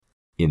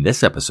In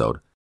this episode,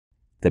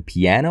 the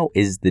piano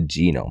is the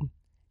genome,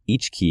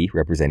 each key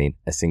representing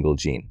a single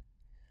gene.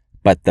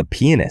 But the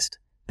pianist,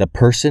 the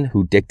person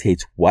who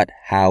dictates what,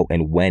 how,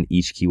 and when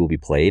each key will be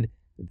played,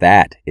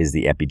 that is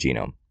the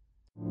epigenome.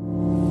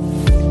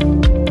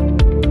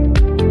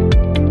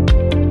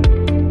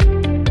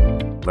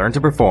 Learn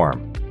to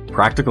perform.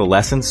 Practical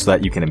lessons so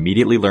that you can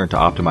immediately learn to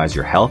optimize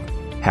your health,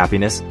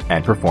 happiness,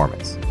 and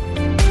performance.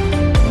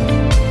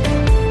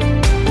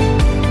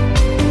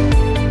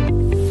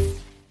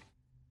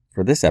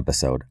 For this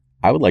episode,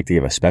 I would like to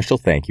give a special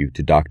thank you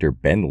to Dr.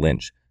 Ben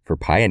Lynch for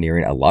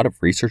pioneering a lot of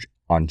research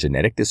on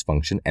genetic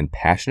dysfunction and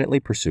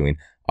passionately pursuing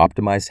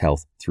optimized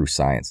health through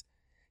science.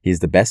 He is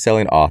the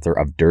best-selling author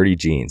of Dirty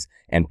Genes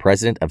and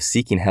president of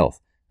Seeking Health,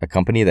 a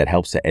company that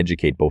helps to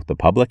educate both the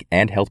public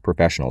and health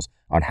professionals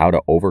on how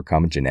to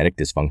overcome genetic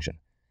dysfunction.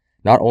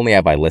 Not only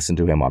have I listened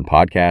to him on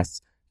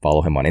podcasts,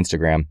 follow him on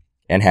Instagram,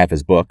 and have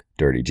his book,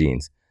 Dirty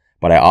Genes,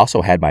 but I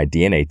also had my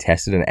DNA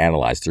tested and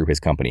analyzed through his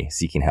company,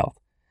 Seeking Health.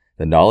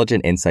 The knowledge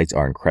and insights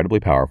are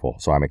incredibly powerful,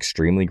 so I'm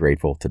extremely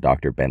grateful to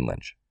Dr. Ben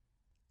Lynch.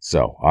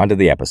 So, on to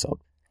the episode.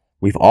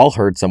 We've all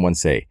heard someone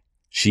say,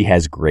 "She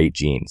has great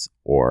genes,"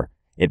 or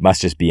 "It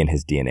must just be in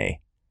his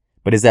DNA."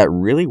 But is that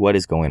really what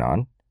is going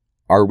on?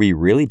 Are we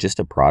really just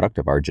a product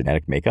of our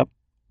genetic makeup,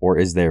 or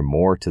is there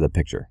more to the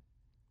picture?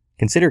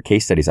 Consider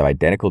case studies of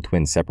identical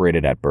twins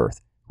separated at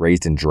birth,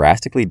 raised in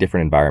drastically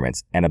different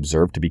environments, and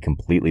observed to be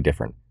completely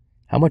different.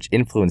 How much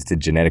influence did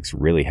genetics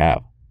really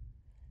have?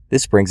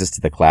 This brings us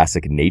to the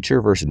classic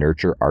nature versus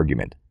nurture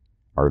argument.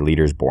 Are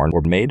leaders born or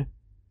made?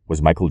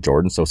 Was Michael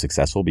Jordan so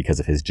successful because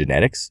of his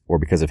genetics or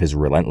because of his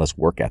relentless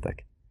work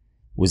ethic?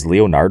 Was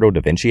Leonardo da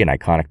Vinci an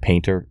iconic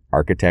painter,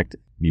 architect,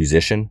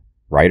 musician,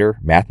 writer,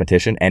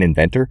 mathematician, and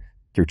inventor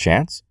through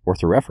chance or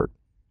through effort?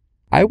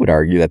 I would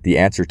argue that the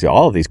answer to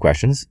all of these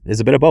questions is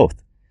a bit of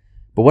both.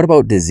 But what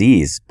about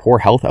disease, poor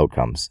health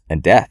outcomes,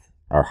 and death?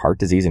 Are heart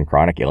disease and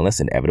chronic illness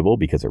inevitable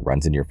because it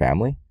runs in your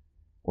family?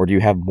 Or do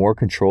you have more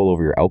control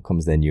over your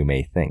outcomes than you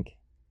may think?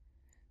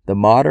 The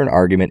modern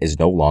argument is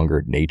no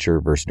longer nature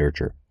versus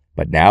nurture,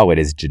 but now it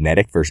is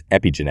genetic versus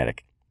epigenetic.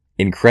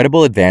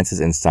 Incredible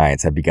advances in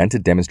science have begun to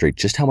demonstrate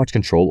just how much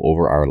control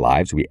over our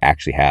lives we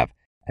actually have,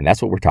 and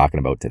that's what we're talking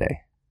about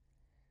today.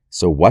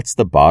 So what's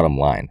the bottom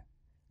line?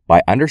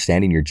 By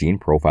understanding your gene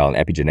profile and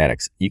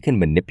epigenetics, you can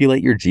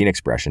manipulate your gene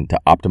expression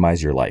to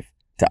optimize your life.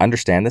 To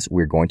understand this,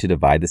 we're going to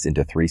divide this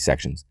into 3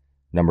 sections.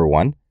 Number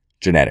 1,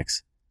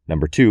 genetics.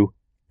 Number 2,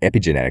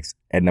 epigenetics.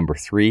 And number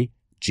 3,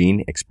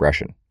 gene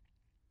expression.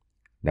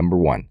 Number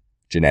 1,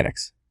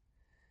 genetics.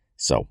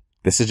 So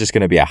this is just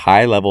going to be a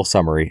high-level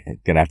summary.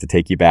 It's going to have to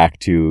take you back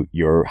to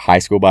your high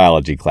school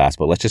biology class,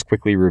 but let's just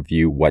quickly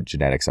review what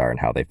genetics are and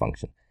how they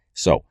function.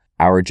 So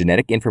our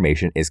genetic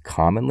information is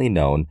commonly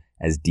known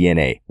as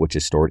DNA, which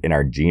is stored in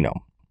our genome.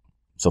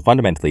 So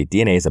fundamentally,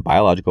 DNA is a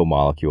biological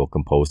molecule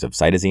composed of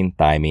cytosine,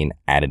 thymine,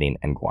 adenine,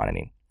 and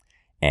guanine.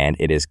 And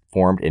it is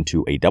formed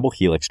into a double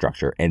helix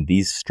structure, and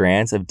these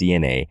strands of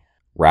DNA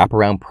wrap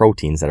around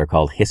proteins that are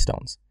called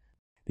histones.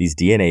 These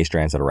DNA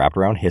strands that are wrapped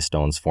around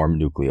histones form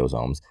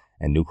nucleosomes,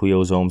 and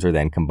nucleosomes are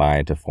then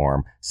combined to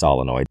form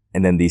solenoids.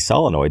 And then these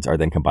solenoids are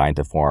then combined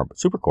to form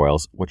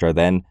supercoils, which are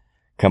then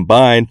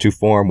combined to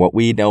form what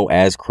we know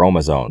as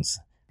chromosomes.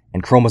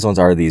 And chromosomes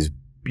are these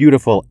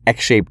beautiful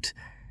X-shaped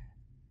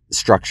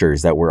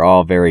structures that we're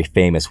all very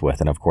famous with.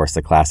 And of course,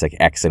 the classic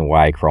X and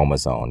Y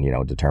chromosome,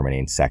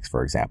 determining sex,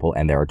 for example.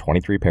 And there are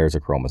 23 pairs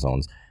of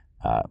chromosomes,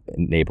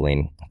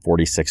 enabling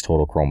 46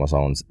 total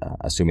chromosomes,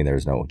 assuming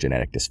there's no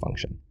genetic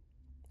dysfunction.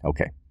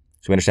 Okay,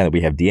 so we understand that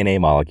we have DNA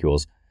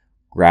molecules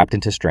wrapped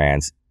into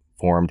strands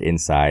formed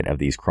inside of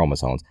these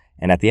chromosomes.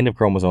 And at the end of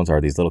chromosomes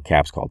are these little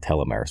caps called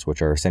telomeres,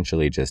 which are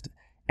essentially just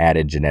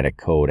added genetic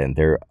code. And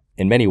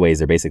in many ways,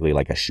 they're basically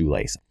like a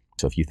shoelace.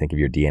 So if you think of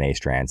your DNA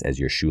strands as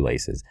your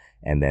shoelaces,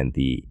 and then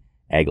the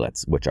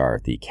eglets, which are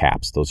the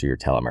caps, those are your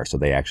telomeres. So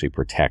they actually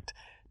protect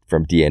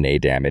from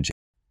DNA damage.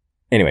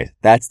 Anyways,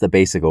 that's the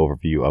basic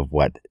overview of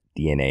what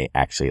DNA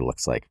actually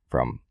looks like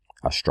from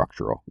a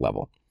structural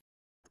level.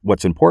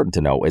 What's important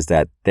to know is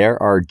that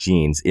there are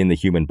genes in the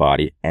human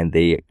body, and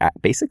they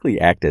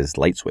basically act as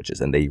light switches,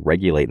 and they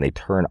regulate and they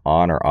turn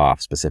on or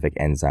off specific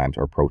enzymes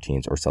or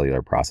proteins or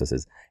cellular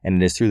processes.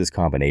 And it is through this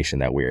combination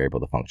that we are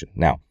able to function.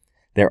 Now,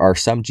 there are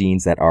some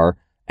genes that are,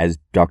 as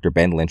Dr.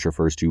 Ben Lynch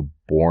refers to,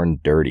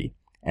 born dirty.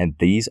 And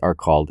these are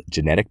called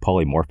genetic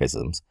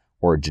polymorphisms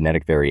or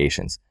genetic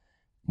variations.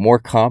 More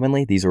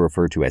commonly, these are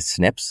referred to as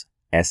SNPs,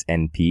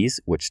 SNPs,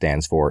 which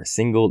stands for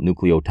single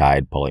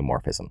nucleotide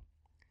polymorphism.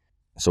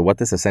 So what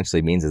this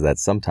essentially means is that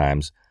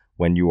sometimes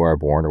when you are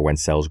born or when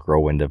cells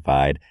grow and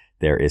divide,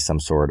 there is some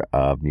sort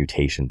of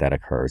mutation that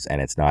occurs and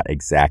it's not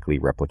exactly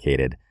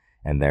replicated,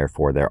 and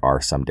therefore there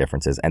are some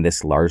differences. And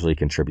this largely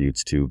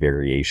contributes to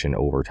variation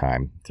over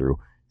time through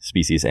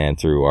species and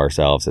through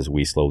ourselves as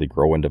we slowly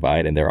grow and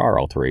divide, and there are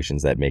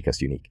alterations that make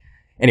us unique.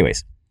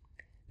 Anyways,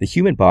 the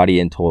human body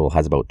in total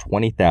has about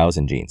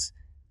 20,000 genes,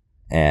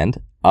 and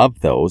of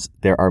those,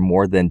 there are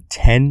more than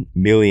 10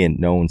 million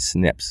known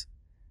SNPs.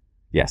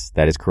 Yes,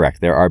 that is correct.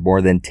 There are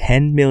more than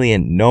 10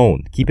 million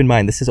known. Keep in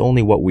mind, this is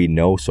only what we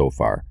know so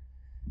far.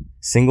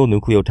 Single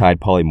nucleotide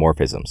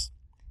polymorphisms.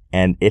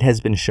 And it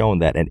has been shown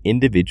that an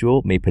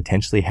individual may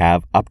potentially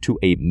have up to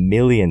 1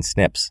 million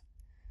SNPs.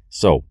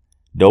 So,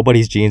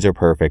 nobody's genes are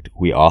perfect.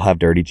 We all have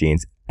dirty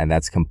genes, and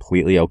that's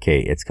completely okay.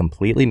 It's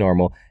completely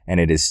normal, and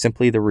it is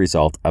simply the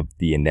result of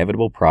the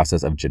inevitable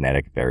process of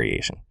genetic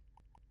variation.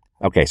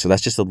 Okay, so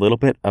that's just a little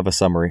bit of a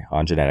summary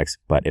on genetics,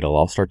 but it'll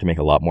all start to make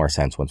a lot more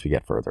sense once we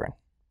get further in.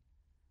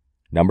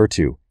 Number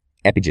 2,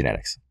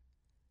 epigenetics.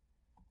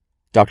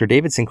 Dr.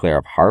 David Sinclair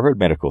of Harvard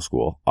Medical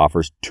School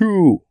offers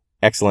 2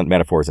 excellent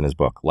metaphors in his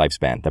book,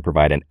 Lifespan, that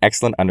provide an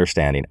excellent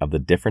understanding of the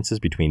differences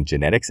between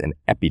genetics and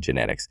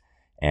epigenetics.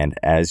 And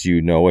as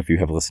you know, if you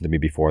have listened to me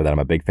before, that I'm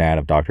a big fan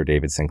of Dr.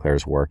 David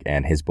Sinclair's work,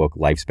 and his book,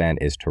 Lifespan,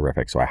 is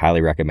terrific. So I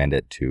highly recommend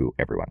it to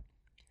everyone.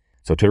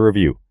 So to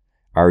review,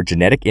 our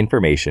genetic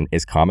information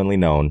is commonly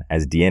known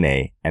as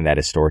DNA, and that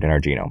is stored in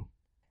our genome.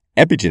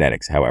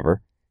 Epigenetics,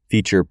 however,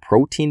 feature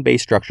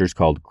protein-based structures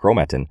called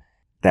chromatin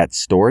that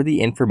store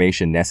the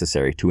information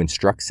necessary to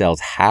instruct cells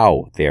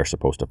how they are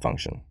supposed to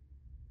function.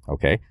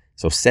 Okay,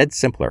 so said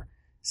simpler,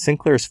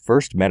 Sinclair's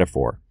first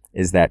metaphor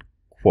is that,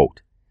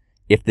 quote,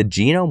 if the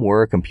genome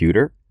were a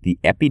computer, the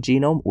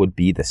epigenome would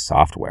be the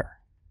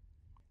software.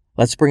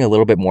 Let's bring a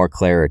little bit more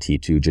clarity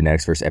to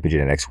genetics versus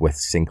epigenetics with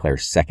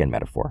Sinclair's second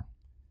metaphor.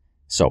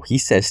 So he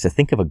says to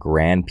think of a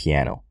grand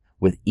piano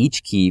with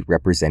each key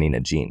representing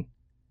a gene.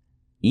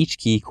 Each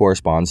key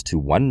corresponds to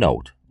one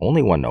note,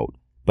 only one note,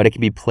 but it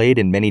can be played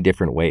in many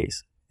different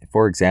ways.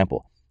 For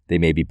example, they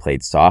may be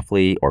played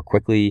softly or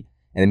quickly,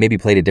 and they may be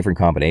played in different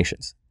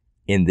combinations.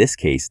 In this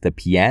case, the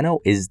piano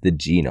is the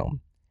genome,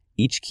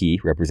 each key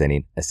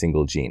representing a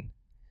single gene.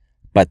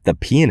 But the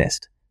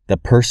pianist, the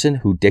person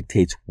who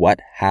dictates what,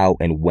 how,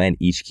 and when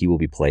each key will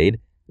be played,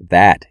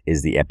 that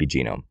is the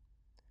epigenome.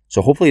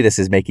 So hopefully this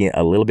is making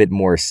a little bit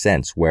more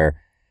sense where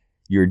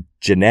your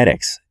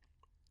genetics,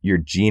 your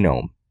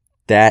genome,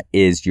 that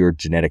is your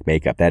genetic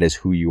makeup. That is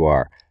who you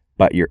are.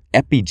 But your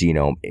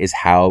epigenome is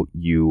how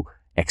you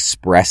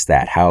express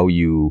that,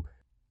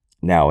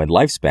 Now, in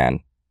Lifespan,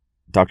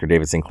 Dr.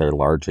 David Sinclair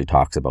largely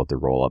talks about the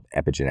role of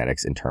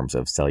epigenetics in terms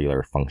of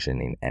cellular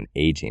functioning and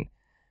aging.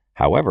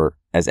 However,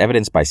 as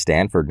evidenced by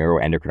Stanford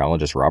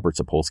neuroendocrinologist Robert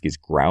Sapolsky's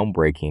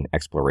groundbreaking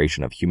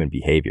exploration of human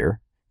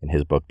behavior in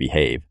his book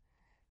Behave,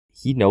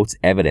 he notes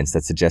evidence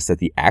that suggests that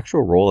the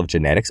actual role of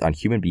genetics on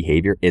human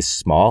behavior is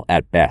small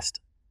at best,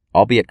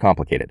 albeit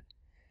complicated.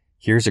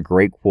 Here's a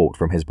great quote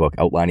from his book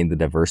outlining the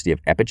diversity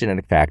of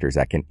epigenetic factors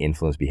that can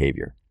influence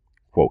behavior.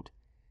 Quote,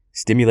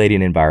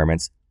 stimulating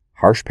environments,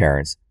 harsh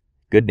parents,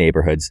 good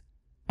neighborhoods,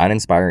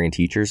 uninspiring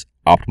teachers,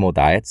 optimal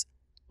diets,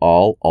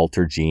 all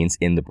alter genes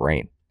in the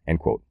brain. End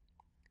quote.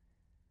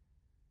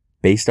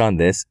 Based on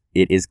this,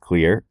 it is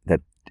clear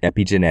that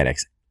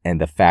epigenetics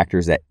and the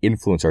factors that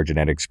influence our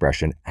genetic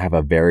expression have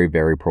a very,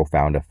 very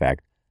profound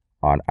effect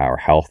on our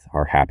health,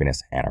 our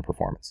happiness, and our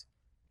performance.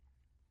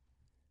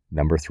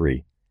 Number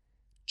 3,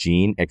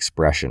 gene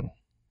expression.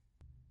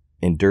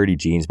 In Dirty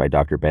Genes by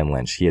Dr. Ben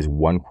Lynch, he has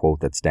one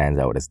quote that stands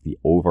out as the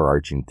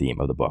overarching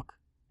theme of the book.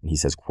 And he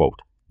says,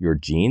 quote, your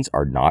genes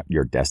are not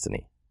your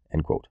destiny,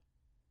 end quote.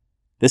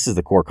 This is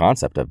the core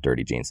concept of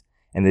Dirty Genes.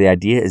 And the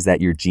idea is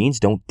that your genes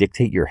don't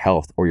dictate your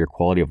health or your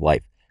quality of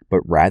life,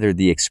 but rather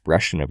the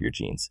expression of your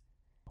genes.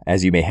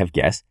 As you may have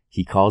guessed,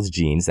 he calls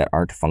genes that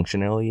aren't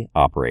functionally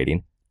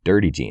operating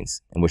dirty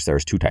genes, in which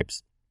there's 2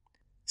 types.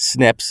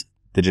 SNPs,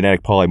 the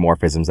genetic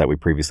polymorphisms that we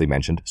previously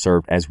mentioned,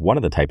 serve as one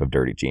of the type of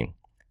dirty gene.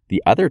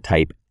 The other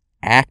type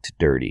act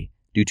dirty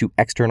due to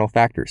external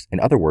factors. In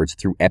other words,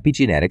 through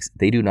epigenetics,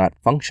 they do not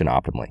function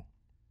optimally.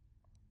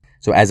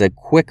 So as a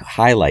quick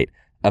highlight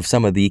of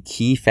some of the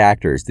key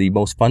factors, the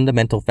most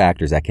fundamental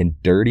factors that can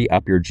dirty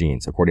up your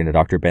genes, according to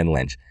Dr. Ben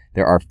Lynch,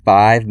 there are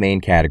 5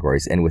 main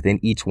categories, and within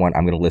each one,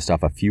 I'm going to list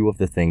off a few of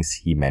the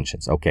things he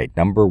mentions. Okay,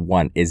 number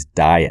 1 is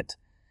diet.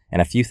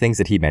 And a few things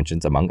that he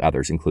mentions, among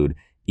others, include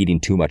eating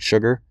too much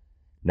sugar,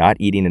 not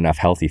eating enough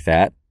healthy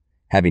fat,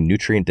 having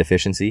nutrient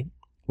deficiency,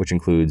 which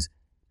includes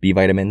B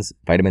vitamins,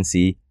 vitamin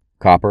C,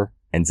 copper,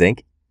 and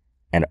zinc,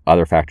 and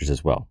other factors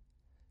as well.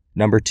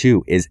 Number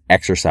 2 is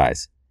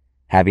exercise.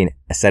 Having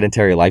a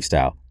sedentary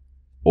lifestyle,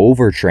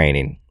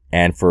 overtraining,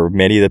 and for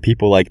many of the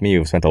people like me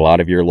who've spent a lot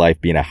of your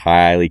life being a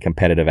highly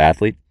competitive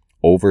athlete,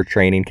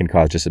 overtraining can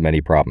cause just as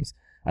many problems.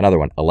 Another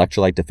one,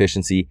 electrolyte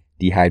deficiency,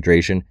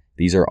 dehydration.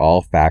 These are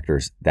all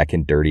factors that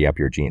can dirty up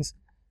your genes.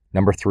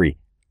 Number 3,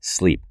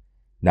 sleep.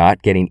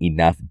 Not getting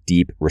enough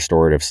deep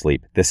restorative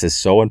sleep. This is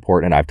so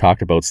important. I've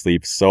talked about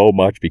sleep so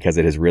much because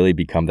it has really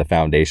become the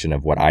foundation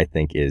of what I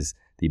think is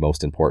the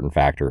most important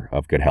factor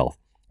of good health.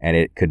 And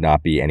it could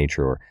not be any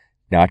truer.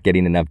 Not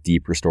getting enough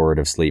deep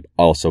restorative sleep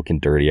also can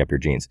dirty up your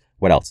genes.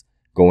 What else?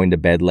 Going to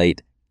bed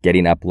late,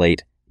 getting up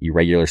late,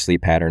 irregular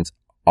sleep patterns,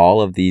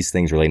 all of these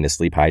things relating to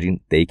sleep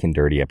hygiene, they can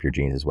dirty up your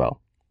genes as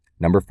well.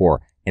 Number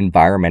 4,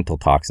 environmental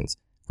toxins.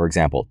 For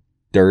example,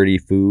 dirty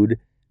food,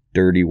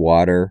 dirty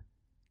water,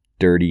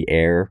 dirty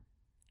air,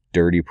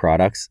 dirty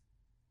products.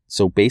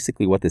 So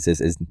basically what this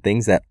is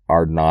things that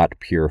are not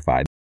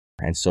purified.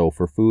 And so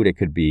for food, it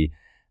could be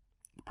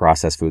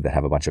processed food that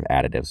have a bunch of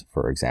additives,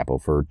 for example.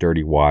 For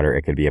dirty water,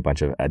 it could be a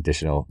bunch of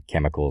additional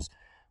chemicals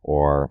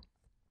or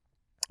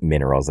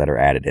minerals that are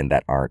added in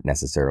that aren't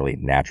necessarily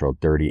natural.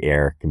 Dirty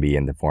air can be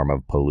in the form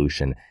of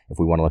pollution. If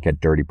we want to look at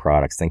dirty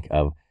products, think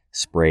of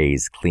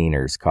sprays,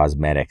 cleaners,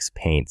 cosmetics,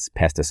 paints,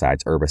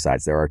 pesticides,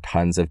 herbicides. There are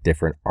tons of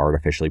different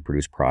artificially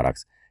produced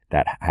products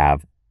that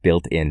have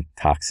built-in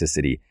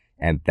toxicity,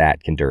 and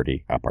that can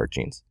dirty up our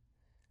genes.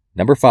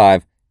 Number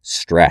 5,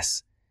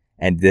 stress.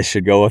 And this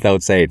should go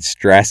without saying,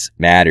 stress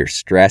matters.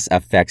 Stress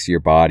affects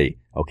your body,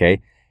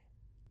 okay?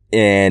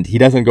 And he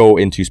doesn't go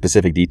into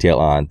specific detail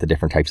on the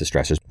different types of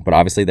stressors, but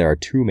obviously there are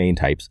 2 main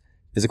types: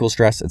 physical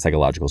stress and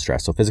psychological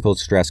stress. So physical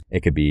stress,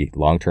 it could be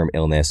long-term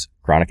illness,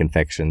 chronic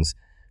infections,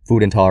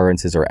 food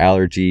intolerances or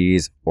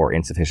allergies, or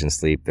insufficient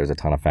sleep. There's a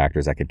ton of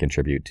factors that could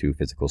contribute to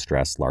physical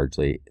stress,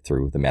 largely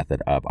through the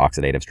method of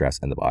oxidative stress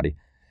in the body.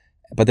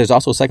 But there's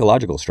also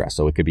psychological stress.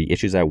 So it could be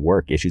issues at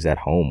work, issues at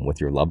home, with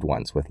your loved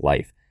ones, with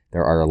life.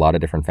 There are a lot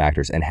of different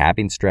factors, and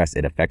having stress,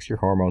 it affects your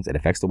hormones, it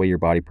affects the way your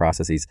body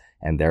processes,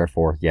 and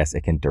therefore, yes,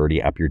 it can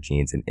dirty up your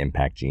genes and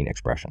impact gene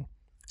expression.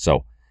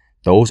 So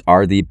those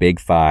are the big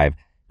 5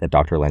 that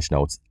Dr. Lynch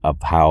notes of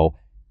how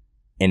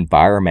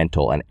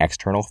environmental and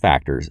external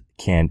factors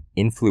can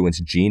influence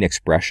gene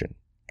expression.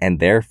 And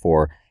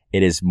therefore,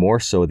 it is more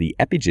so the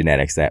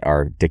epigenetics that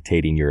are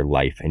dictating your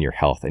life and your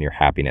health and your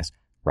happiness,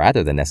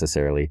 rather than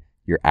necessarily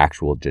your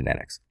actual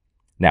genetics.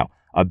 Now,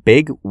 a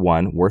big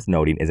one worth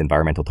noting is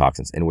environmental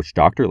toxins, in which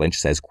Dr. Lynch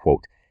says,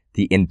 quote,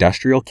 "The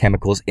industrial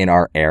chemicals in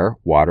our air,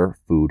 water,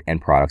 food, and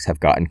products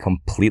have gotten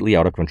completely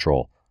out of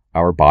control.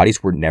 Our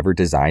bodies were never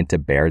designed to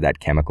bear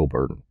that chemical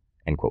burden,"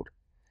 end quote.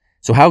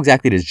 So how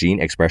exactly does gene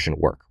expression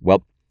work?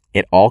 Well,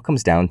 it all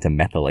comes down to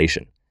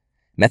methylation.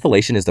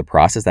 Methylation is the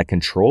process that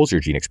controls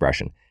your gene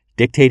expression,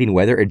 dictating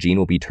whether a gene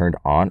will be turned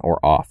on or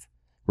off.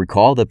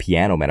 Recall the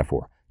piano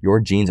metaphor. Your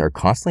genes are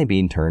constantly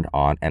being turned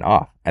on and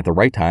off. At the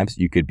right times,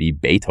 you could be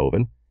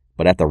Beethoven,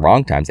 but at the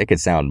wrong times, it could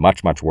sound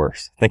much, much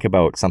worse. Think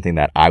about something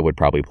that I would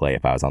probably play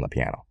if I was on the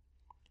piano.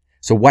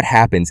 So what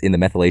happens in the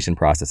methylation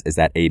process is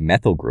that a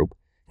methyl group,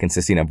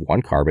 consisting of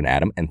 1 carbon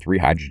atom and 3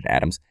 hydrogen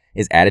atoms,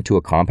 is added to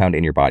a compound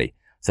in your body,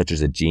 such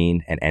as a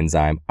gene, an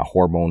enzyme, a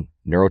hormone,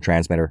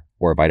 neurotransmitter,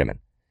 or a vitamin.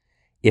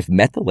 If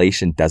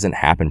methylation doesn't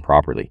happen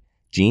properly,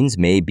 genes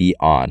may be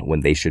on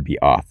when they should be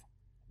off,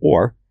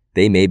 or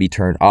they may be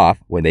turned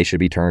off when they should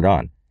be turned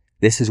on.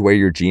 This is where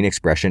your gene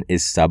expression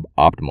is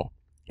suboptimal.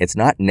 It's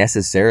not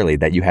necessarily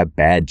that you have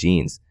bad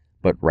genes,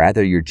 but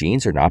rather your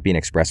genes are not being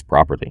expressed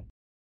properly.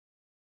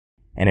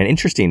 And an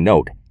interesting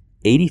note,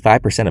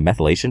 85% of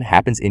methylation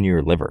happens in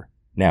your liver.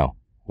 Now,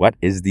 what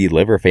is the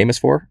liver famous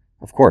for?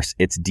 Of course,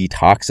 it's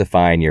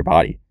detoxifying your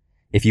body.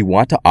 If you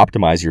want to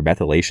optimize your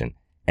methylation,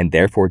 and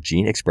therefore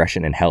gene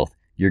expression and health,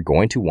 you're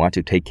going to want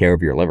to take care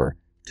of your liver.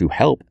 To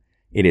help,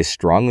 it is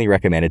strongly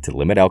recommended to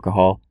limit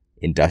alcohol,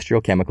 industrial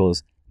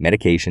chemicals,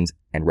 medications,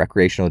 and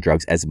recreational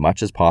drugs as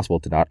much as possible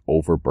to not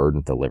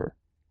overburden the liver.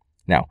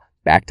 Now,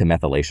 back to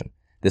methylation.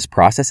 This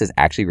process is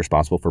actually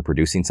responsible for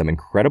producing some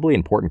incredibly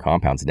important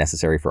compounds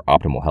necessary for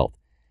optimal health.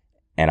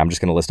 And I'm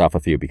just going to list off a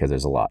few because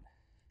there's a lot.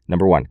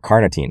 Number 1,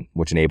 carnitine,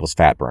 which enables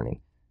fat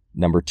burning.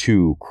 Number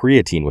 2,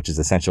 creatine, which is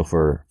essential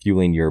for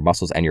fueling your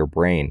muscles and your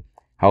brain.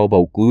 How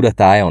about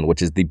glutathione,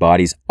 which is the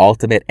body's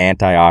ultimate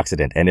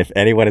antioxidant? And if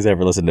anyone has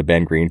ever listened to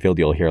Ben Greenfield,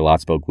 you'll hear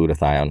lots about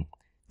glutathione.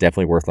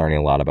 Definitely worth learning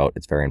a lot about.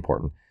 It's very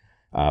important.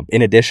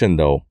 In addition,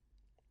 though,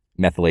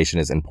 methylation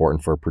is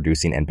important for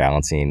producing and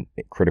balancing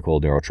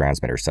critical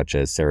neurotransmitters such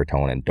as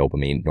serotonin,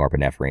 dopamine,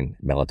 norepinephrine,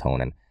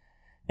 melatonin.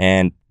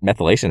 And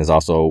methylation is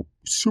also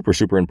super,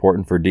 super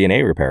important for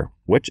DNA repair,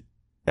 which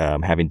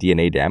having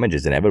DNA damage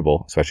is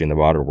inevitable, especially in the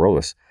modern world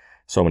with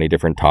so many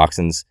different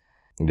toxins.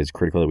 It is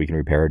critical that we can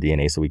repair our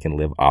DNA so we can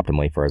live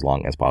optimally for as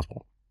long as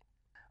possible.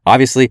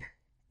 Obviously,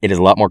 it is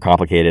a lot more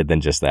complicated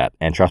than just that.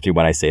 And trust me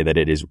when I say that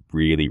it is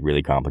really,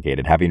 really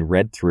complicated. Having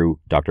read through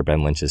Dr.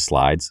 Ben Lynch's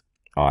slides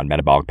on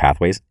metabolic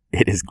pathways,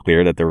 it is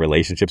clear that the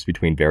relationships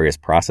between various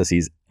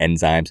processes,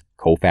 enzymes,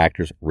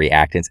 cofactors,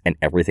 reactants, and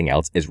everything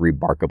else is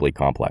remarkably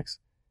complex.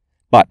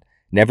 But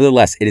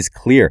nevertheless, it is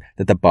clear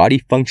that the body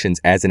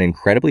functions as an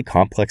incredibly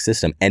complex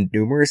system, and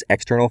numerous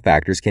external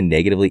factors can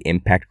negatively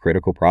impact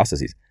critical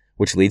processes,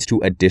 which leads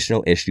to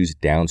additional issues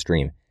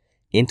downstream.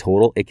 In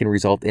total, it can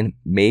result in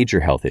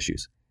major health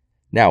issues.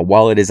 Now,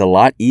 while it is a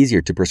lot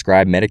easier to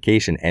prescribe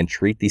medication and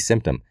treat the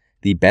symptom,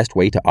 the best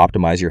way to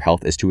optimize your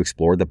health is to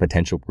explore the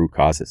potential root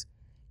causes.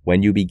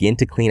 When you begin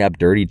to clean up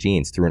dirty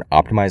genes through an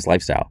optimized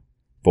lifestyle,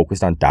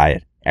 focused on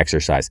diet,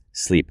 exercise,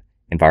 sleep,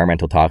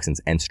 environmental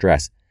toxins, and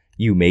stress,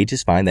 you may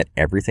just find that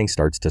everything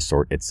starts to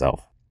sort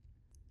itself.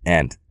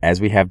 And as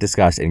we have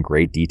discussed in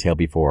great detail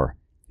before,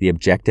 the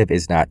objective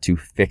is not to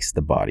fix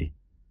the body,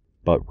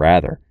 but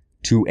rather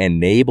to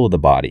enable the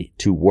body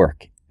to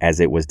work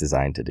as it was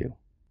designed to do.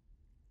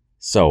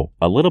 So,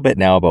 a little bit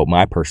now about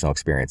my personal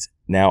experience.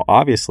 Now,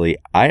 obviously,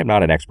 I am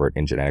not an expert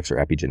in genetics or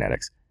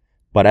epigenetics,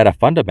 but at a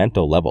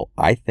fundamental level,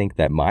 I think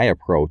that my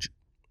approach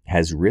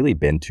has really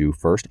been to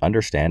first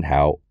understand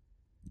how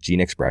gene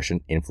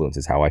expression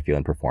influences how I feel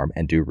and perform,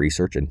 and do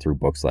research and through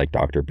books like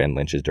Dr. Ben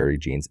Lynch's Dirty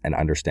Genes and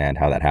understand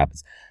how that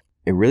happens.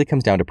 It really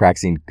comes down to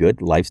practicing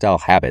good lifestyle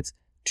habits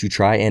to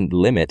try and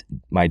limit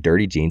my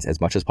dirty genes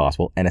as much as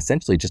possible and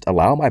essentially just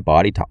allow my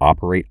body to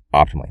operate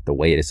optimally the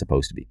way it is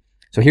supposed to be.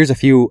 So here's a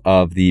few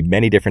of the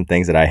many different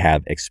things that I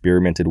have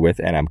experimented with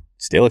and I'm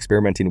still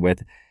experimenting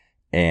with,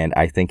 and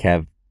I think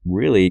have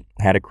really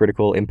had a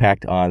critical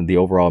impact on the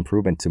overall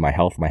improvement to my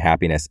health, my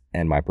happiness,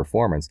 and my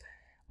performance.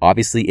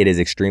 Obviously, it is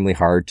extremely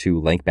hard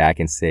to link back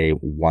and say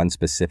one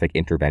specific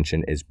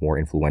intervention is more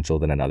influential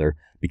than another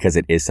because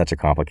it is such a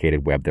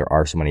complicated web. There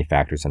are so many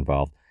factors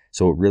involved.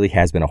 So it really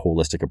has been a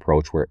holistic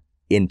approach where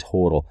in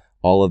total,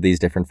 all of these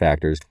different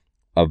factors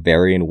of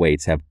varying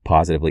weights have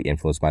positively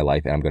influenced my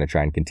life. And I'm going to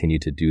try and continue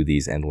to do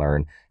these and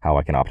learn how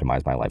I can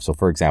optimize my life. So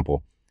for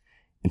example,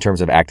 in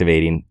terms of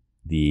activating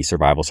the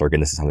survival circuit,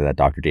 and this is something that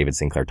Dr. David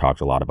Sinclair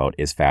talks a lot about,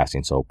 is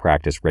fasting. So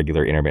practice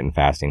regular intermittent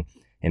fasting.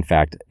 In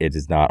fact, it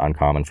is not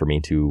uncommon for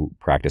me to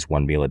practice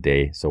one meal a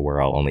day. So where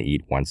I'll only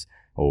eat once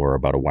over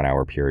about a 1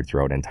 hour period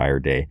throughout an entire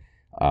day.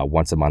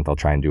 Once a month, I'll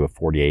try and do a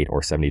 48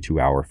 or 72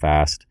 hour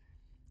fast.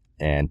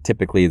 And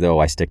typically though,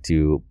 I stick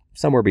to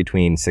somewhere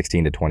between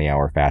 16 to 20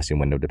 hour fasting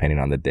window, depending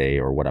on the day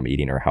or what I'm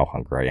eating or how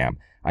hungry I am.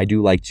 I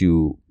do like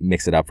to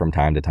mix it up from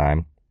time to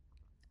time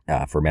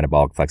for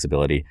metabolic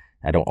flexibility.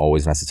 I don't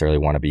always necessarily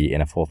want to be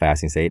in a full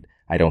fasting state.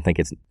 I don't think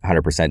it's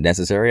 100%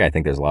 necessary. I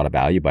think there's a lot of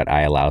value, but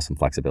I allow some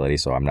flexibility.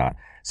 So I'm not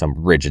some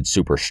rigid,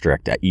 super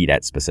strict, eat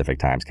at specific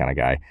times kind of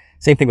guy.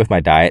 Same thing with my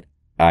diet.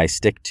 I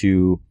stick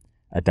to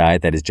a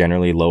diet that is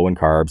generally low in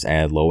carbs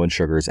and low in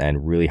sugars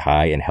and really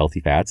high in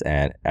healthy fats.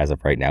 And as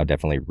of right now,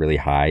 definitely really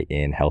high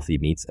in healthy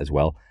meats as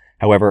well.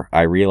 However,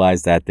 I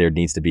realize that there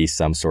needs to be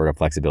some sort of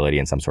flexibility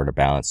and some sort of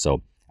balance.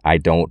 So I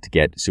don't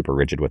get super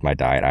rigid with my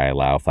diet. I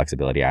allow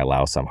flexibility. I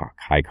allow some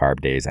high carb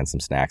days and some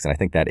snacks. And I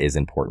think that is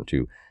important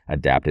to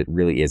adapt. It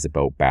really is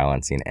about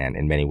balancing and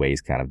in many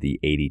ways kind of the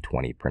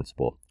 80-20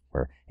 principle,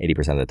 where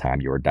 80% of the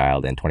time you are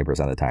dialed in, 20%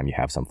 of the time you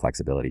have some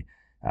flexibility.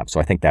 So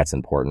I think that's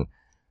important.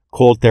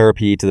 Cold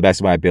therapy to the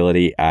best of my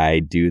ability. I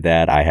do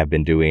that. I have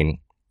been doing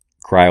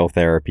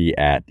cryotherapy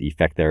at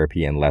Effect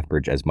Therapy in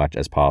Lethbridge as much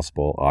as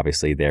possible.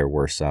 Obviously, there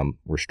were some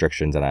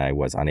restrictions and I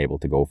was unable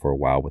to go for a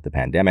while with the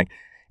pandemic.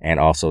 And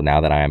also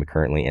now that I am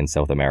currently in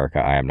South America,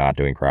 I am not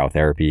doing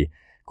cryotherapy.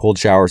 Cold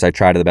showers, I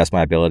try to the best of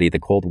my ability. The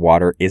cold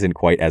water isn't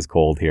quite as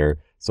cold here,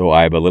 so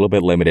I'm a little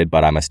bit limited,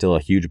 but I'm still a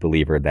huge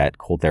believer that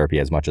cold therapy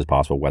as much as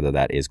possible, whether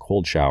that is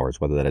cold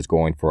showers, whether that is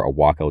going for a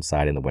walk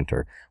outside in the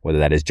winter, whether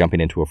that is jumping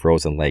into a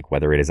frozen lake,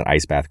 whether it is an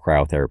ice bath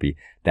cryotherapy,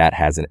 that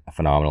has a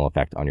phenomenal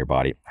effect on your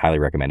body. Highly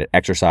recommend it.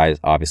 Exercise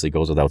obviously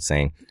goes without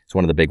saying. It's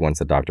one of the big ones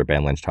that Dr.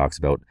 Ben Lynch talks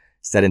about.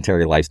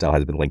 Sedentary lifestyle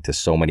has been linked to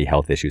so many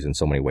health issues in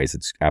so many ways.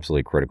 It's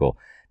absolutely critical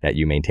that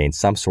you maintain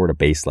some sort of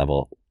base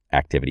level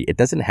activity. It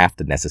doesn't have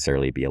to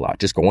necessarily be a lot.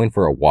 Just going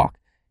for a walk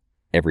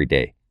every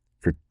day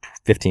for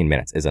 15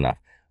 minutes is enough.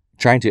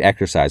 Trying to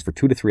exercise for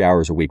 2 to 3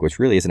 hours a week, which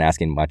really isn't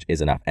asking much,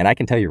 is enough. And I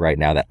can tell you right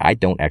now that I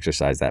don't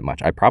exercise that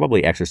much. I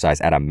probably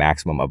exercise at a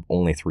maximum of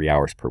only 3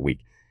 hours per week.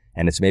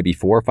 And it's maybe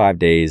 4 or 5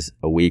 days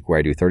a week where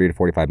I do 30 to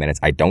 45 minutes.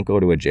 I don't go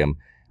to a gym.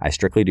 I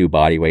strictly do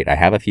body weight. I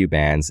have a few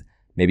bands.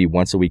 Maybe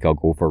once a week I'll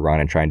go for a run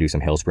and try and do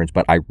some hill sprints,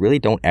 but I really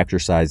don't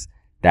exercise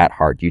that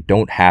hard. You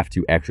don't have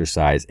to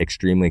exercise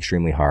extremely,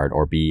 extremely hard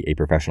or be a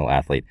professional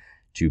athlete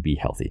to be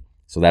healthy.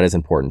 So that is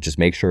important. Just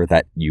make sure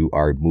that you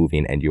are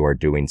moving and you are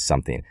doing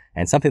something,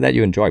 and something that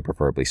you enjoy,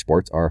 preferably.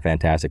 Sports are a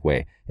fantastic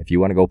way. If you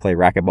want to go play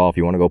racquetball, if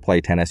you want to go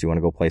play tennis, you want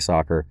to go play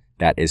soccer,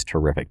 that is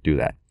terrific. Do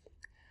that.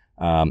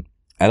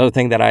 Another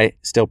thing that I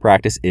still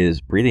practice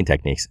is breathing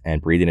techniques,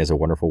 and breathing is a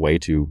wonderful way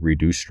to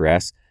reduce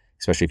stress,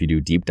 especially if you do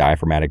deep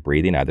diaphragmatic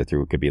breathing, either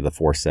through, it could be the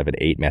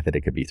 4-7-8 method,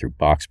 it could be through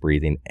box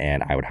breathing.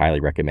 And I would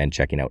highly recommend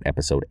checking out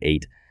episode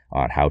 8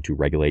 on how to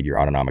regulate your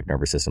autonomic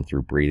nervous system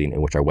through breathing,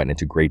 in which I went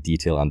into great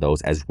detail on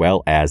those, as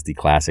well as the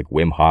classic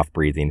Wim Hof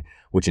breathing,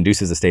 which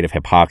induces a state of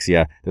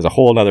hypoxia. There's a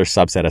whole other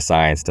subset of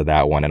science to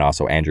that one, and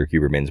also Andrew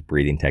Huberman's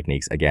breathing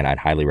techniques. Again, I'd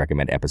highly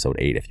recommend episode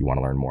 8 if you want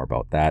to learn more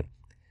about that.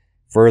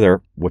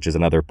 Further, which is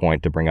another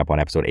point to bring up on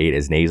episode 8,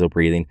 is nasal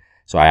breathing.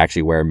 So I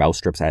actually wear mouth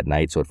strips at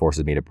night, so it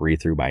forces me to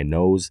breathe through my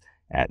nose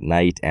at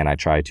night, and I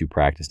try to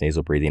practice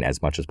nasal breathing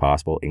as much as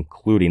possible,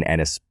 including and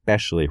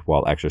especially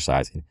while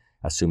exercising,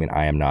 assuming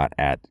I am not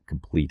at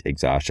complete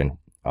exhaustion.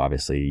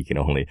 Obviously, you can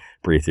only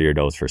breathe through your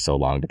nose for so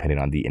long, depending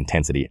on the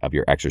intensity of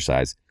your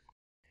exercise.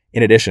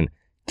 In addition,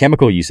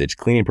 chemical usage,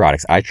 cleaning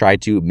products. I try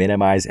to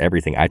minimize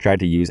everything. I try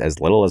to use as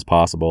little as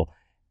possible,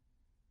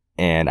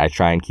 and I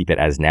try and keep it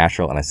as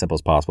natural and as simple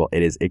as possible.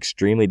 It is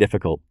extremely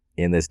difficult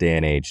in this day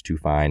and age to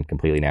find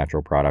completely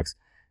natural products.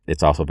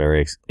 It's also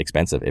very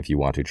expensive if you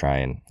want to try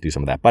and do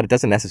some of that, but it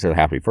doesn't necessarily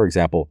have to be. For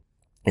example,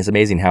 it's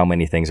amazing how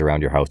many things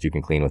around your house you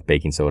can clean with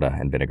baking soda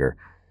and vinegar.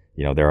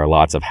 You know, there are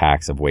lots of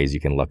hacks of ways you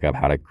can look up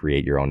how to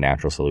create your own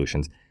natural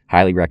solutions.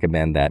 Highly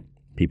recommend that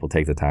people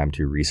take the time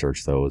to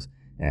research those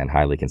and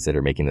highly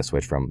consider making the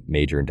switch from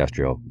major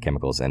industrial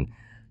chemicals. And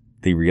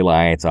the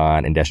reliance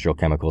on industrial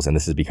chemicals, and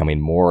this is becoming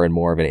more and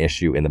more of an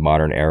issue in the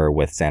modern era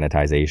with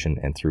sanitization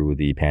and through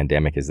the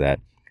pandemic, is that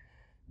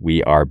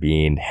we are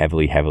being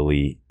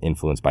heavily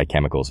influenced by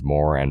chemicals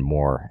more and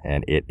more.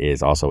 And it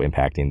is also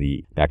impacting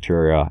the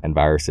bacteria and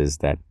viruses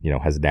that,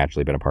 has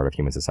naturally been a part of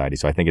human society.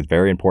 So I think it's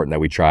very important that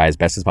we try as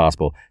best as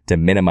possible to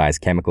minimize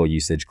chemical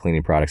usage,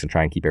 cleaning products, and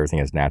try and keep everything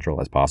as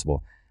natural as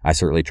possible. I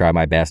certainly try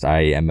my best.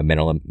 I am a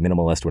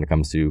minimalist when it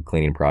comes to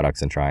cleaning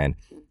products and try and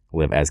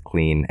live as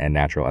clean and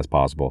natural as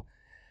possible.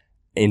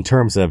 In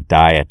terms of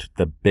diet,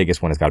 the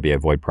biggest one has got to be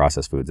avoid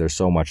processed foods. There's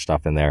so much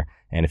stuff in there.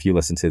 And if you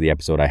listen to the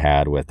episode I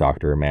had with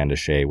Dr. Amanda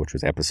Shea, which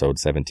was episode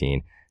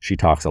 17, she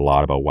talks a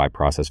lot about why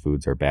processed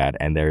foods are bad.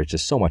 And there's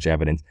just so much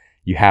evidence.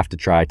 You have to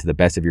try to the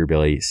best of your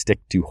ability, stick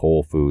to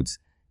whole foods.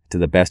 To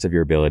the best of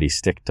your ability,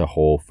 stick to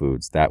whole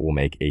foods. That will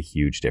make a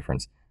huge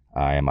difference.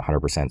 I am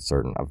 100%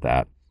 certain of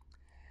that.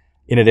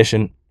 In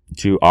addition,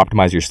 to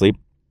optimize your sleep,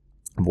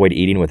 avoid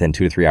eating within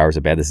 2 to 3 hours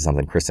of bed. This is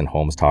something Kristen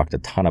Holmes talked a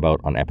ton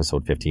about on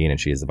episode 15, and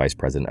she is the vice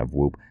president of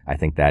Whoop. I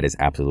think that is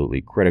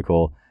absolutely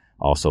critical.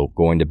 Also,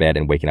 going to bed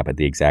and waking up at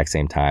the exact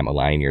same time,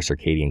 aligning your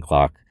circadian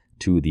clock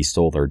to the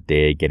solar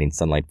day, getting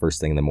sunlight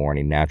first thing in the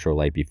morning, natural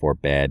light before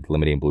bed,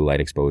 limiting blue light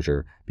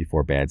exposure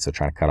before bed. So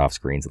trying to cut off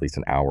screens at least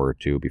an hour or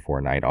two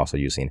before night. Also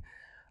using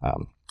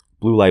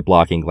blue light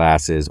blocking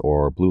glasses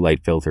or blue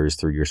light filters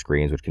through your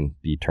screens, which can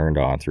be turned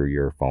on through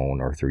your phone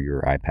or through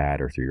your iPad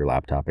or through your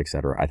laptop,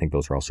 etc. I think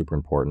those are all super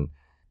important.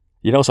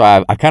 So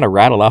I've kind of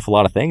rattled off a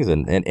lot of things.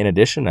 And in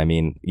addition,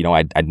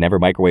 I'd never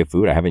microwave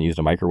food. I haven't used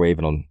a microwave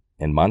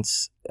in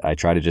months. I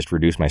try to just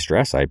reduce my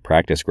stress. I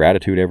practice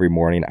gratitude every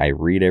morning. I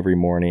read every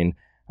morning.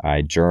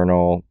 I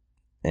journal.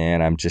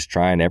 And I'm just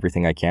trying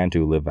everything I can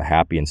to live a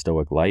happy and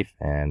stoic life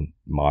and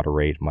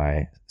moderate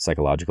my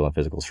psychological and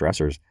physical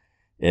stressors.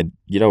 And,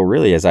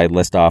 really, as I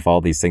list off all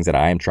these things that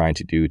I am trying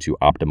to do to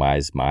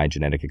optimize my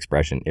genetic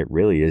expression, it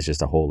really is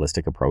just a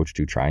holistic approach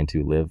to trying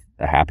to live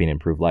a happy and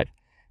improved life.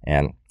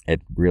 And it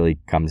really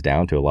comes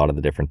down to a lot of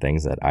the different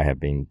things that I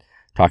have been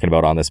talking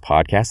about on this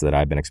podcast that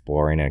I've been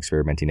exploring and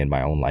experimenting in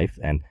my own life.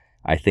 And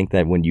I think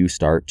that when you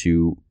start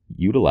to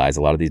utilize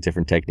a lot of these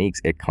different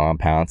techniques, it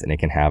compounds and it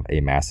can have a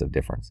massive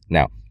difference.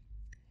 Now,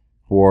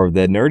 for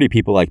the nerdy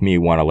people like me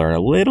who want to learn a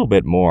little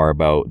bit more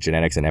about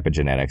genetics and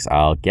epigenetics,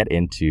 I'll get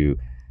into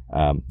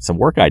some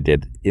work I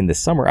did in the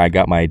summer. I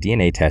got my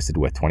DNA tested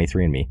with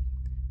 23andMe,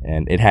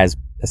 and it has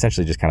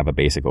essentially just kind of a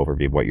basic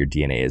overview of what your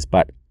DNA is.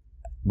 But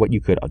what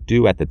you could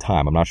do at the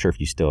time, I'm not sure if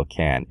you still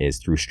can, is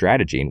through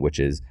Stratagene, which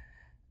is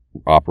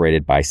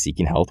operated by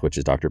Seeking Health, which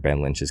is Dr.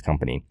 Ben Lynch's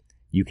company.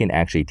 You can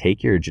actually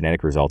take your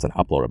genetic results and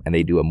upload them, and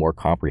they do a more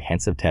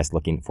comprehensive test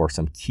looking for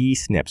some key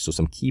SNPs, so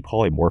some key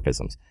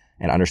polymorphisms,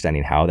 and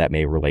understanding how that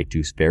may relate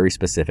to very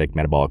specific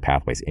metabolic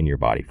pathways in your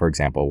body. For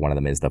example, one of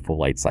them is the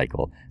folate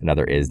cycle.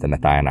 Another is the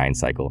methionine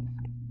cycle.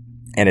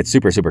 And it's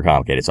super, super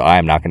complicated, so I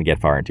am not going to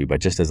get far into, but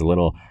just as a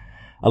little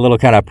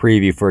kind of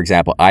preview, for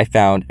example, I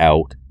found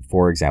out,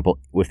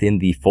 within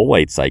the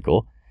folate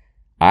cycle,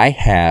 I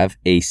have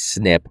a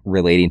SNP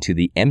relating to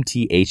the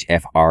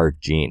MTHFR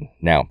gene.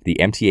 Now, the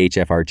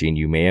MTHFR gene,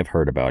 you may have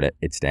heard about it.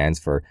 It stands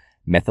for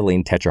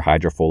methylene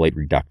tetrahydrofolate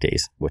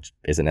reductase, which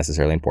isn't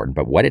necessarily important,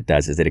 but what it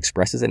does is it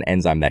expresses an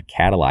enzyme that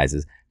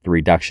catalyzes the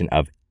reduction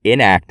of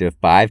inactive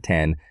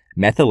 5,10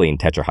 methylene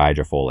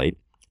tetrahydrofolate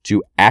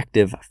to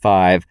active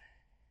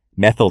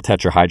 5-methyl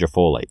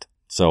tetrahydrofolate.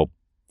 So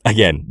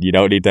again, you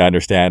don't need to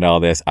understand all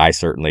this. I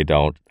certainly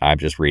don't. I'm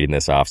just reading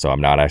this off, so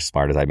I'm not as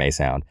smart as I may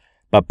sound.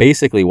 But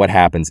basically what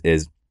happens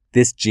is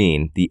this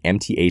gene, the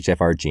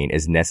MTHFR gene,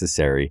 is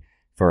necessary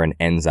for an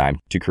enzyme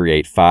to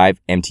create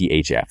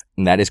 5-MTHF,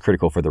 and that is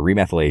critical for the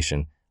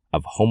remethylation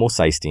of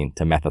homocysteine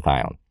to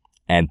methathione,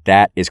 and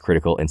that is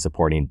critical in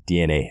supporting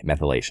DNA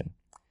methylation,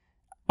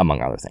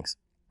 among other things.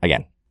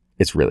 Again,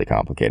 it's really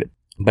complicated.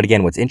 But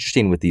again, what's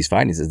interesting with these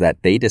findings is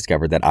that they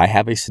discovered that I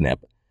have a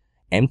SNP,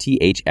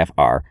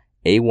 MTHFR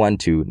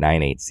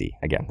A1298C.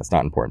 Again, that's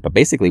not important, but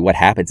basically what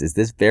happens is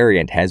this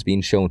variant has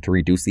been shown to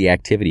reduce the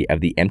activity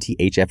of the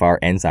MTHFR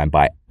enzyme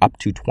by up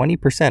to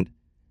 20%.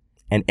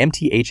 And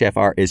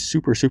MTHFR is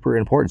super, super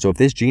important. So if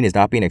this gene is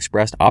not being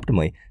expressed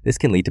optimally, this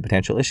can lead to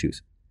potential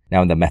issues.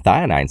 Now, in the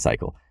methionine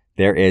cycle,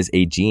 there is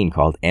a gene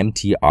called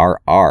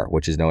MTRR,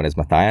 which is known as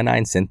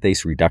methionine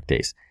synthase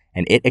reductase,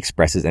 and it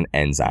expresses an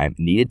enzyme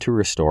needed to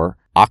restore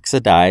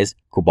oxidized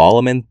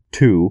cobalamin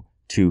 2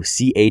 to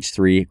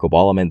CH3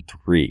 cobalamin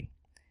 3.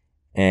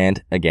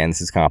 And again,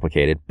 this is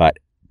complicated, but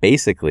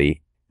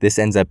basically, this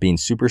ends up being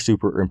super,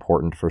 super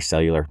important for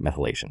cellular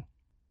methylation.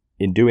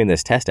 In doing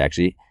this test,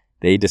 actually,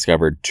 they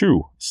discovered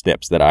two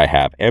SNPs that I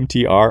have,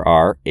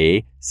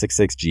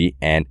 MTRR-A66G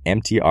and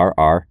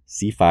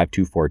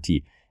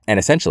MTRR-C524T. And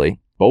essentially,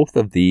 both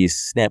of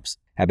these SNPs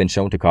have been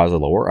shown to cause a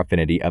lower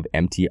affinity of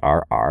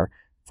MTRR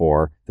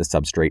for the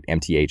substrate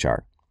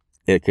MTHR.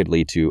 It could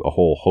lead to a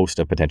whole host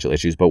of potential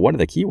issues, but one of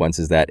the key ones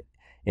is that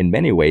in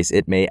many ways,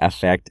 it may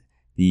affect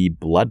the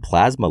blood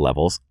plasma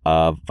levels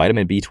of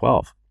vitamin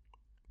B12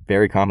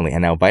 very commonly.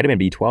 And now vitamin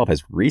B12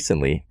 has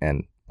recently,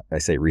 and I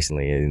say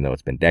recently, even though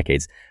it's been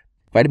decades,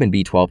 vitamin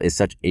B12 is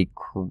such a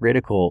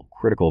critical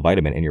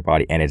vitamin in your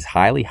body, and it's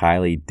highly,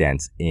 highly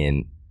dense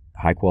in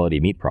high quality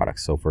meat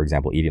products. So for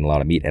example, eating a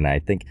lot of meat. And I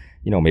think,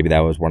 maybe that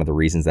was one of the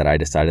reasons that I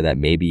decided that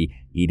maybe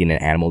eating an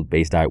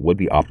animal-based diet would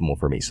be optimal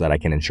for me so that I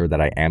can ensure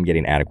that I am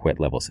getting adequate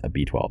levels of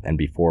B12. And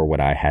before, when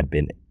I had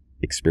been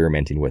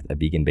experimenting with a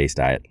vegan-based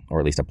diet, or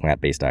at least a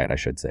plant-based diet, I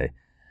should say,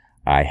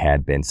 I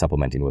had been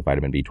supplementing with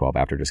vitamin B12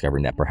 after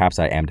discovering that perhaps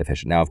I am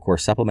deficient. Now, of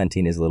course,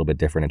 supplementing is a little bit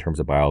different in terms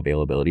of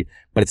bioavailability,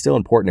 but it's still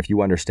important if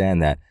you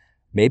understand that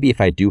maybe if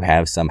I do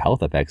have some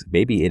health effects,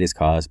 maybe it is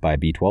caused by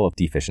B12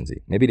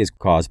 deficiency. Maybe it is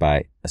caused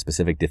by a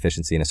specific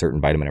deficiency in a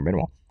certain vitamin or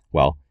mineral.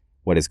 Well,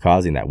 what is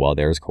causing that? Well,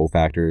 there's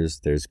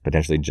cofactors, there's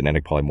potentially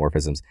genetic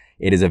polymorphisms.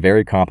 It is a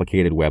very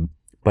complicated web,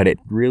 but it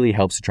really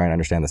helps to try and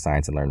understand the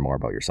science and learn more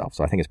about yourself.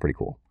 So I think it's pretty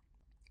cool.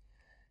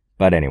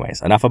 But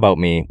anyways, enough about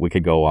me. We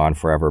could go on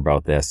forever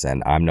about this,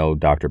 and I'm no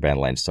Dr. Ben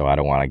Lynch, so I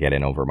don't want to get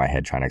in over my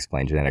head trying to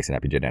explain genetics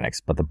and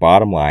epigenetics. But the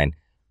bottom line,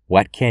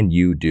 what can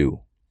you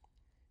do?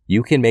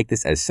 You can make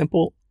this as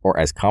simple or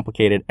as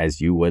complicated as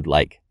you would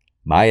like.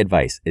 My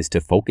advice is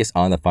to focus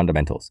on the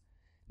fundamentals.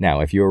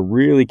 Now, if you're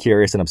really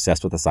curious and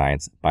obsessed with the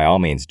science, by all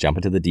means, jump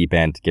into the deep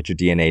end, get your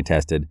DNA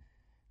tested,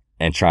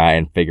 and try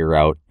and figure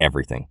out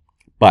everything.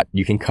 But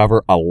you can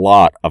cover a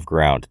lot of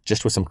ground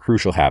just with some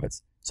crucial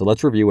habits. So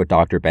let's review what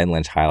Dr. Ben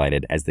Lynch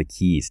highlighted as the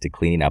keys to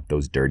cleaning up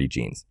those dirty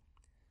genes.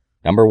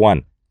 Number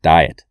 1,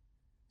 diet.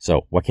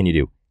 So what can you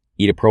do?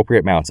 Eat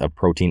appropriate amounts of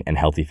protein and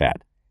healthy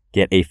fat.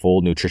 Get a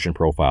full nutrition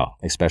profile,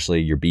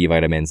 especially your B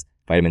vitamins,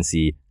 vitamin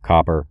C,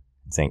 copper,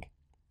 zinc.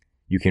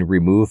 You can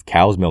remove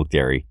cow's milk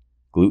dairy,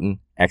 gluten,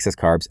 excess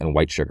carbs, and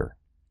white sugar.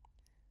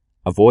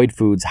 Avoid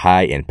foods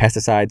high in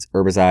pesticides,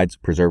 herbicides,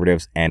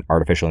 preservatives, and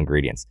artificial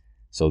ingredients.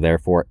 So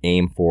therefore,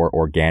 aim for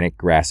organic,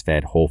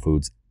 grass-fed whole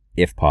foods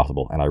if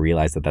possible. And I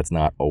realize that that's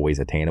not always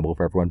attainable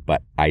for everyone,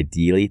 but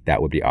ideally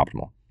that would be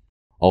optimal.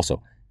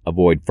 Also,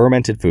 avoid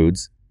fermented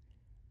foods.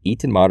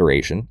 Eat in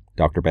moderation.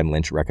 Dr. Ben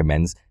Lynch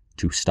recommends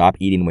to stop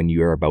eating when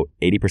you are about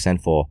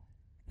 80% full.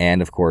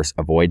 And of course,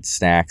 avoid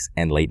snacks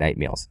and late night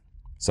meals.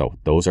 So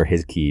those are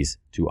his keys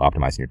to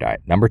optimizing your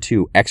diet. Number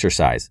 2,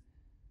 exercise.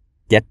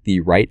 Get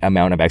the right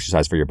amount of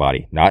exercise for your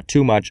body. Not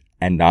too much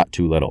and not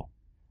too little.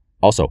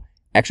 Also,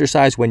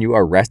 exercise when you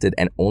are rested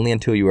and only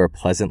until you are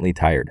pleasantly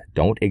tired.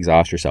 Don't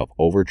exhaust yourself.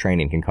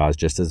 Overtraining can cause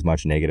just as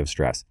much negative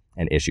stress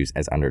and issues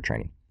as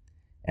undertraining.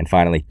 And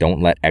finally,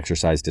 don't let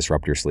exercise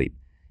disrupt your sleep.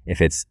 If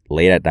it's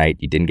late at night,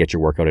 you didn't get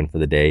your workout in for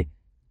the day,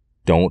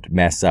 don't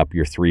mess up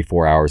your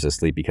 3-4 hours of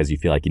sleep because you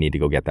feel like you need to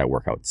go get that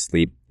workout.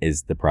 Sleep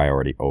is the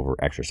priority over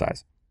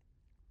exercise.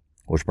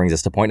 Which brings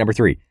us to point number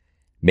 3.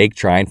 Make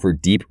trying for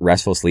deep,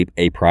 restful sleep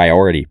a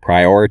priority.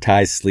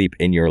 Prioritize sleep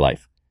in your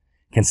life.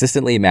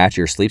 Consistently match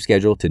your sleep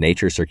schedule to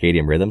nature's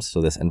circadian rhythms. So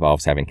this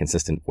involves having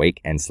consistent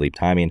wake and sleep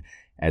timing,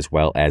 as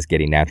well as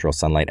getting natural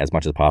sunlight as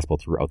much as possible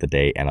throughout the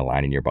day and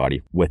aligning your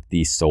body with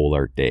the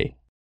solar day.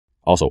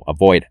 Also,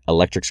 avoid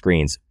electric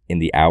screens in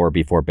the hour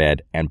before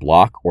bed and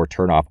block or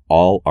turn off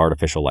all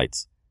artificial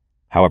lights.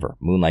 However,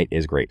 moonlight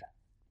is great.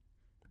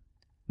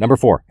 Number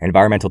 4,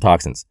 environmental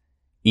toxins.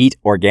 Eat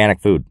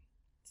organic food.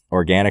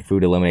 Organic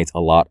food eliminates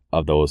a lot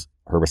of those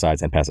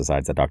herbicides and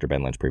pesticides that Dr.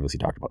 Ben Lynch previously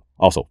talked about.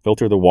 Also,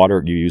 filter the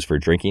water you use for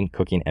drinking,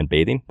 cooking, and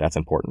bathing. That's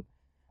important.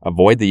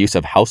 Avoid the use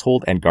of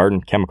household and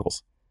garden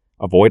chemicals.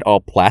 Avoid all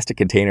plastic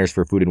containers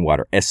for food and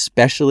water,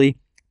 especially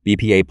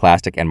BPA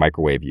plastic and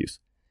microwave use.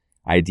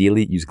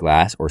 Ideally, use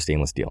glass or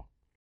stainless steel.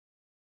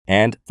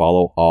 And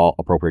follow all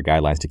appropriate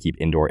guidelines to keep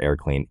indoor air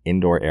clean.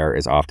 Indoor air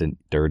is often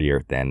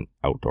dirtier than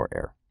outdoor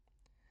air.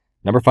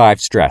 Number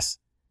 5, stress.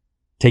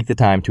 Take the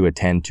time to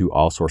attend to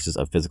all sources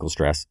of physical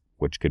stress,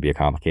 which could be a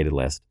complicated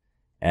list,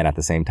 and at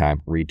the same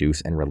time, reduce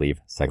and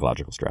relieve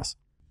psychological stress.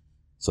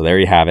 So there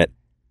you have it.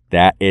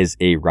 That is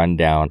a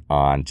rundown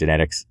on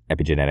genetics,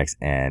 epigenetics,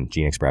 and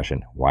gene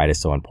expression, why it is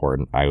so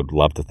important. I would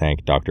love to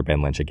thank Dr.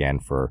 Ben Lynch again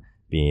for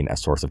being a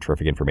source of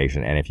terrific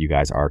information. And if you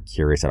guys are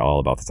curious at all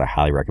about this, I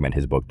highly recommend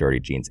his book, Dirty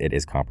Genes. It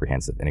is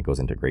comprehensive and it goes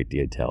into great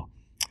detail.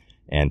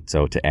 And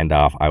so to end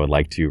off, I would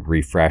like to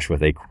refresh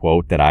with a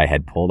quote that I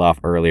had pulled off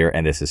earlier.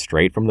 And this is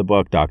straight from the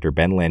book, Dr.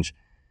 Ben Lynch.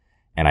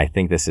 And I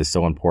think this is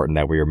so important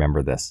that we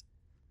remember this.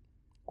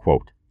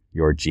 Quote,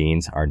 "Your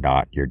genes are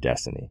not your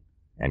destiny."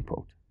 End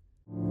quote.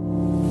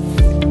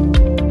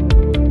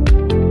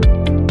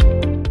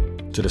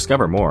 To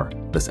discover more,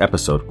 this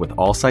episode with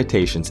all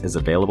citations is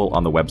available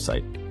on the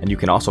website, and you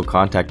can also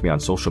contact me on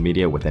social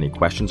media with any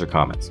questions or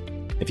comments.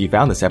 If you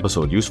found this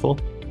episode useful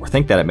or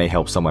think that it may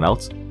help someone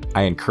else,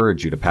 I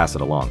encourage you to pass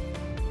it along.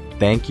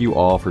 Thank you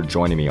all for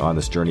joining me on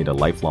this journey to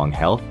lifelong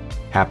health,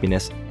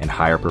 happiness, and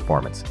higher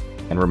performance.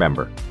 And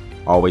remember,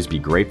 always be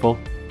grateful,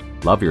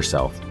 love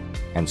yourself,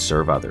 and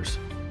serve others.